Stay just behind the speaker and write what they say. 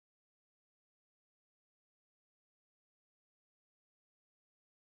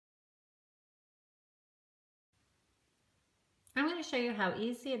I'm going to show you how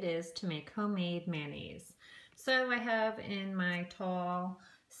easy it is to make homemade mayonnaise. So I have in my tall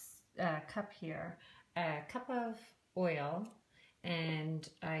cup here a cup of oil, and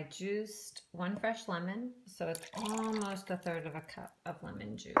I juiced 1 fresh lemon, so it's almost 1/3 of a cup of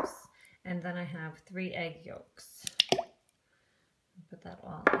lemon juice. And then I have 3 egg yolks. Put that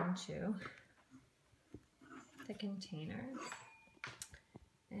all into the container.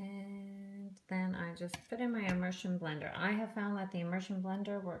 And then I just put in my immersion blender. I have found that the immersion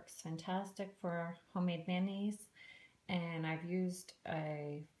blender works fantastic for homemade mayonnaise, and I've used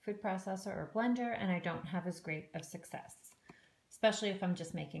a food processor or blender and I don't have as great of success, especially if I'm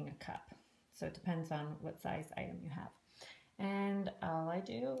just making a cup. So it depends on what size item you have. And all I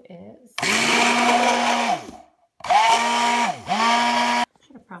do is,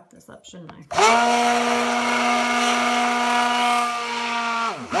 should have propped this up, shouldn't I?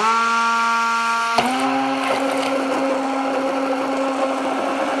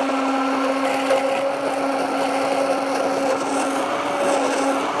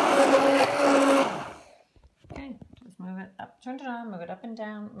 Turn it on, move it up and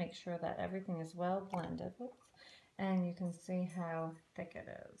down, make sure that everything is well blended. Whoops. And you can see how thick it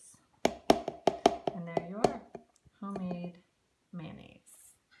is. And there you are, homemade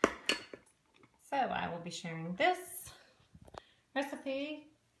mayonnaise. So I will be sharing this recipe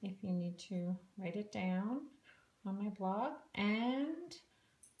if you need to write it down on my blog. And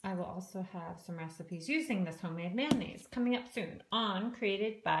I will also have some recipes using this homemade mayonnaise coming up soon on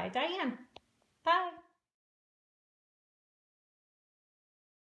Created by Diane.